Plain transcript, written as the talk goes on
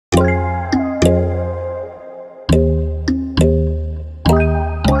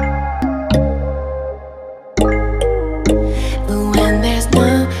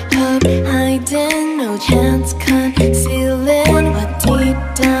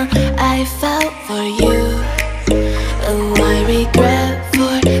for you. Oh, I regret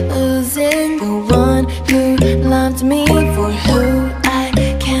for losing the one who loved me, for who I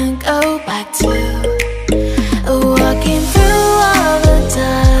can't go back to. Walking through all the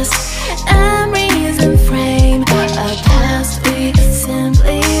dust, memories and frame, a past we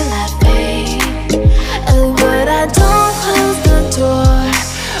simply let fade. Oh, but I don't close the door,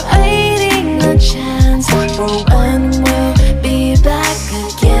 waiting a chance for when we'll be back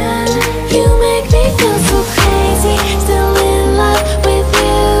again. You make me feel so crazy, still in love with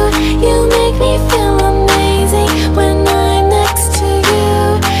you. You make me feel amazing when I'm next to you.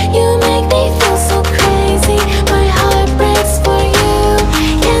 You make me feel so crazy, my heart breaks for you.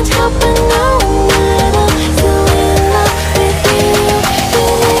 Can't help but know that I'm still in love with you. You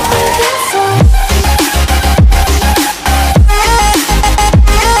make me feel so.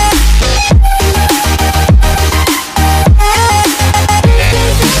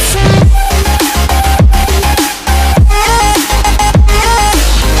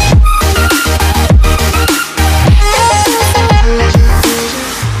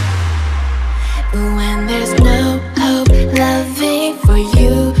 When there's no hope loving for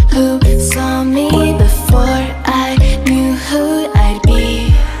you who saw me before I knew who I'd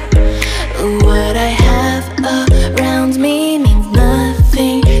be. What I have around me means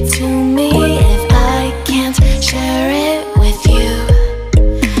nothing to me if I can't share it with you.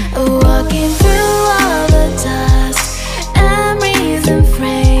 Walking through all the dust, memories and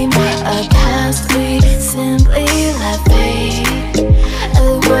frame, a past we simply let fade.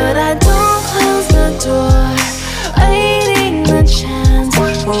 But I don't close the door, waiting the chance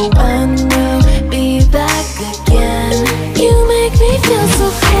for when we'll be back again. You make me feel so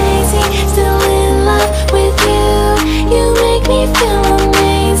crazy, still in love with you. You make me feel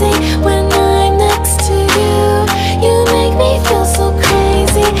amazing when I'm next to you. You make me feel so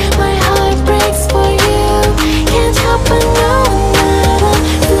crazy, my heart breaks for you. Can't help but know that I'm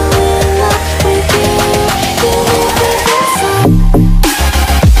still in love with you. You make me feel so.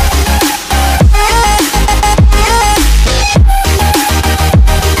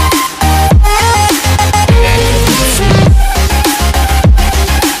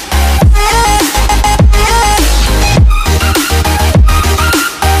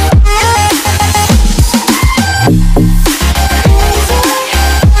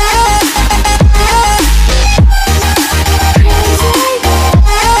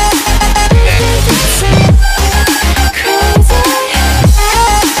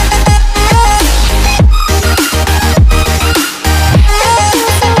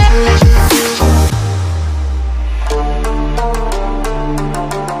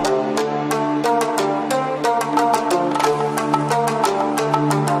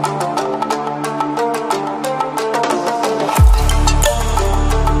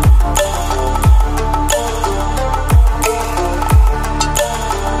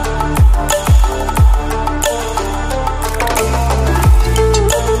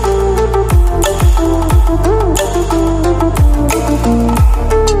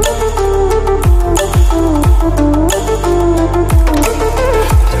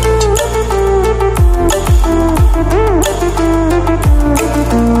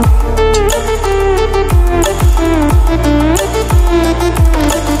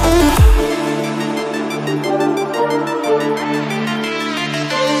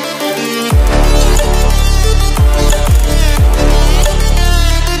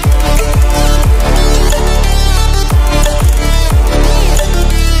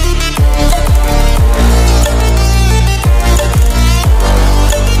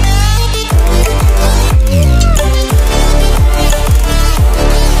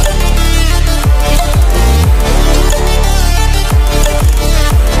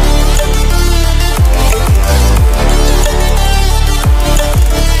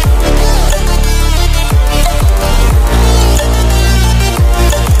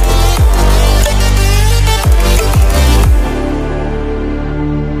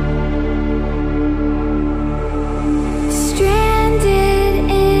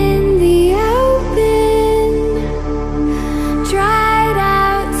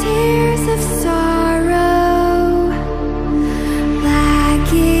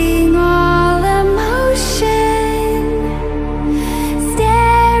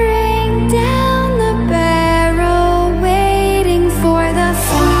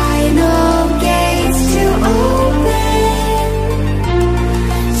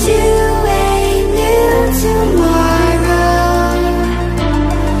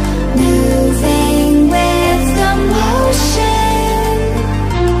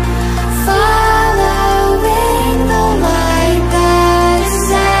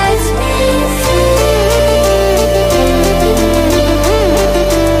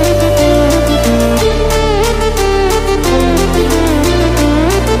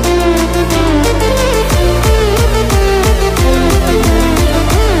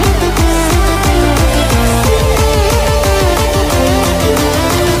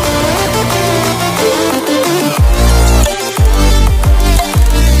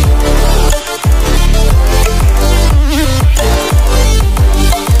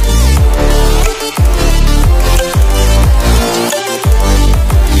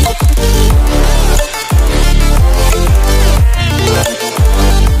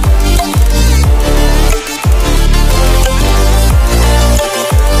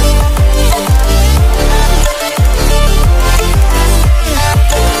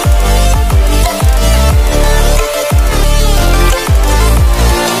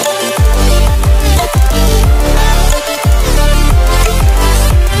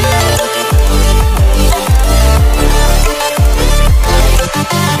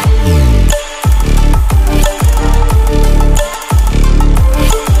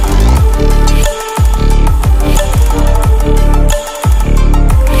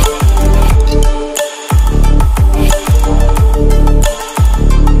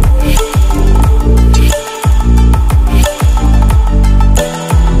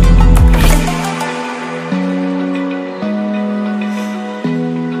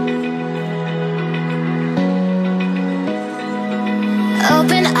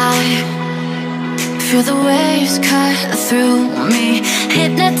 Feel the waves cut through me,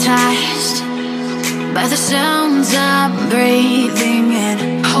 hypnotized by the sounds I'm breathing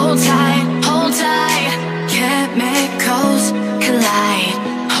in. Hold tight, hold tight, chemicals collide.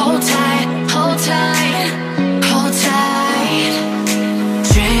 Hold tight, hold tight, hold tight.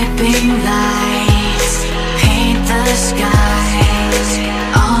 Dripping lights paint the skies,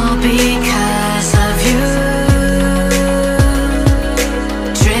 all because of you.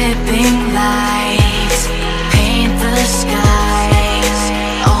 Dripping lights paint the skies,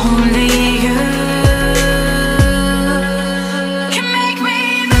 only you can make me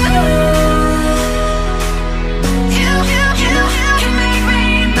move. You can make me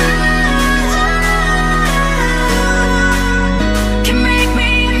move. Can make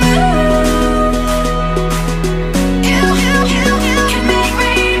me move. You can make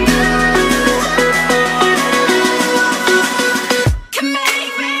me move. Can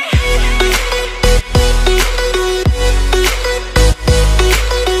make me.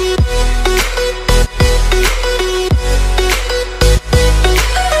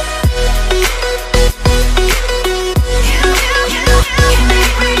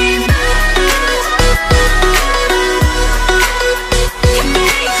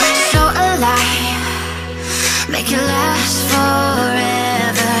 So alive, make it last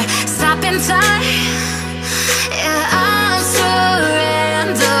forever. Stop in time, yeah, I'm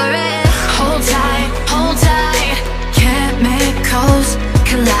surrendering. Hold tight, chemicals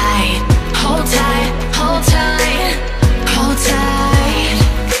collide. Hold tight, hold tight, hold tight.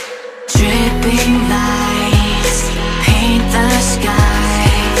 Dripping lights paint the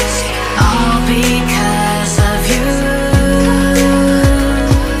skies, all because of you.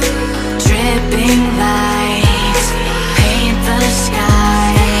 Dripping lights paint the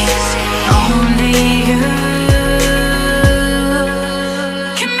skies, only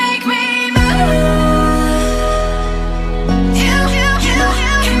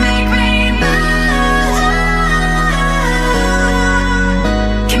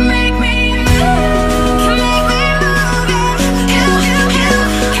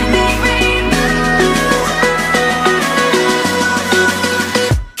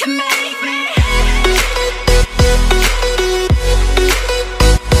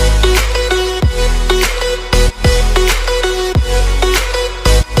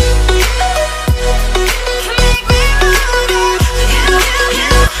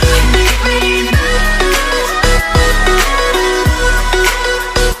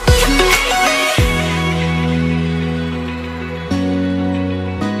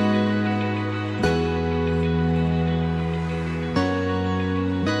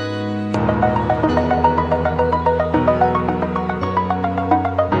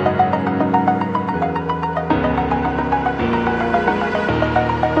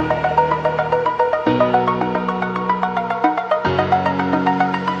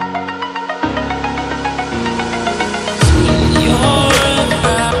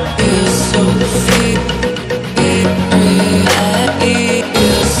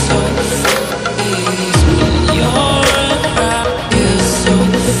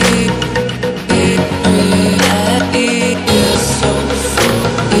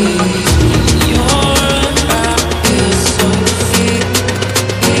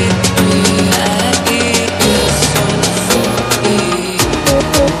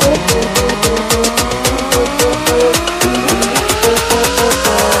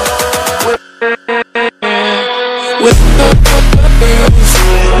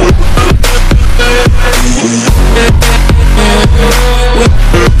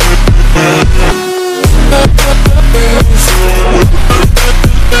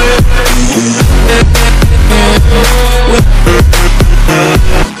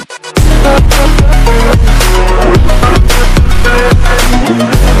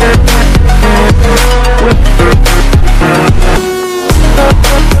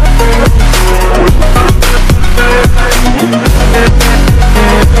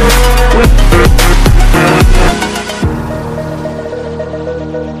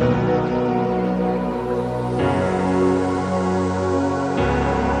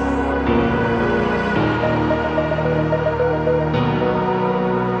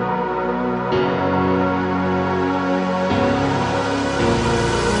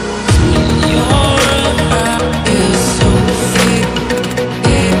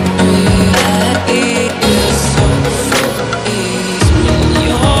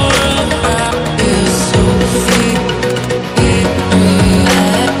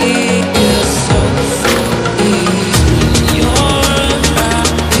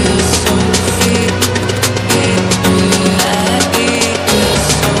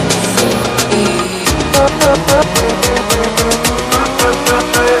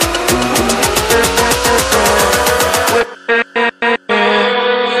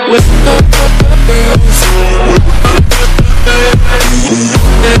with